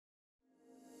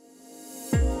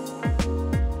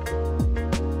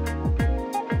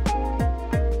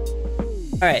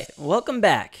Alright, welcome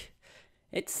back.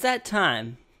 It's that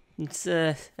time. It's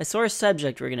a sore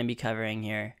subject we're going to be covering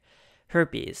here.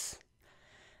 Herpes.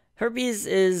 Herpes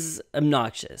is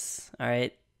obnoxious,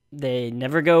 alright? They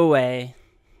never go away.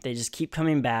 They just keep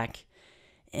coming back.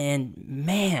 And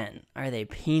man, are they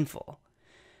painful.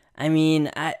 I mean,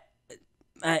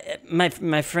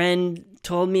 my friend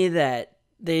told me that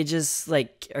they just,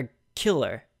 are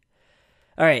killer.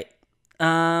 Alright,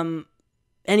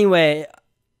 anyway,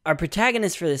 our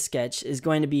protagonist for this sketch is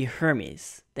going to be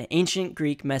Hermes, the ancient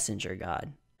Greek messenger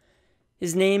god.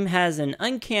 His name has an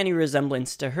uncanny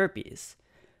resemblance to herpes.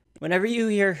 Whenever you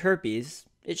hear herpes,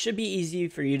 it should be easy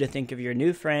for you to think of your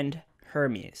new friend,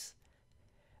 Hermes.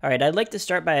 Alright, I'd like to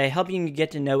start by helping you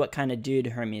get to know what kind of dude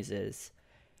Hermes is.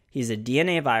 He's a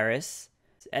DNA virus,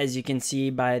 as you can see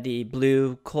by the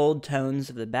blue, cold tones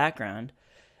of the background.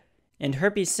 And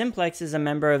Herpes Simplex is a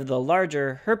member of the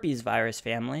larger herpes virus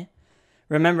family.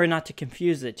 Remember not to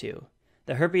confuse the two.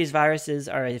 The herpes viruses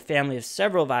are a family of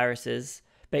several viruses,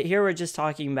 but here we're just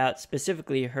talking about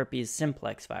specifically herpes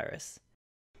simplex virus.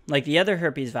 Like the other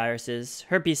herpes viruses,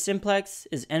 herpes simplex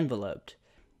is enveloped,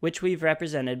 which we've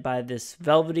represented by this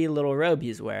velvety little robe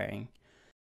he's wearing.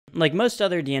 Like most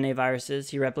other DNA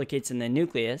viruses, he replicates in the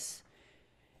nucleus,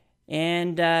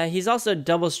 and he's also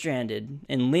double-stranded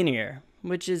and linear,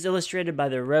 which is illustrated by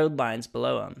the road lines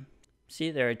below him. See,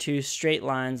 there are two straight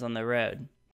lines on the road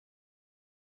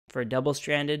for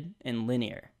double-stranded and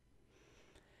linear.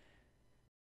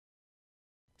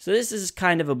 So this is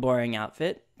kind of a boring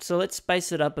outfit, so let's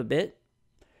spice it up a bit.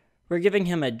 We're giving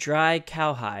him a dry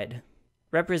cowhide,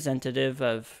 representative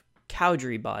of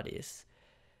cowdry bodies.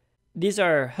 These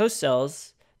are host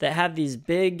cells that have these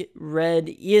big, red,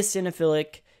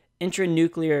 eosinophilic,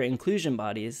 intranuclear inclusion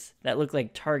bodies that look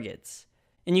like targets.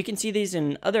 And you can see these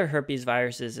in other herpes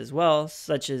viruses as well,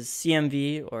 such as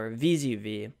CMV or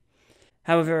VZV.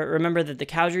 However, remember that the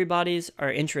cowdry bodies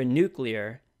are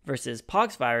intranuclear versus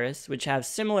pox virus, which have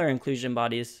similar inclusion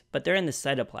bodies, but they're in the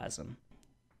cytoplasm.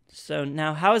 So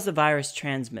now, how is the virus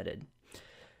transmitted?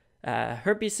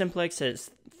 Herpes simplex has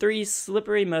 3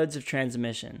 slippery modes of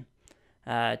transmission.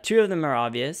 2 of them are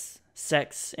obvious,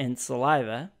 sex and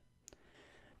saliva.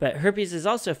 But herpes is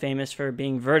also famous for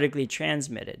being vertically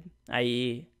transmitted,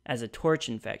 i.e. as a torch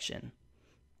infection.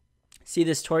 See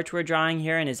this torch we're drawing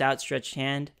here in his outstretched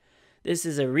hand? This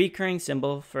is a recurring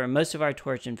symbol for most of our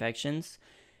torch infections,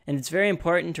 and it's very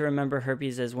important to remember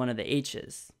herpes as one of the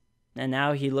H's. And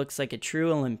now he looks like a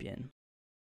true Olympian.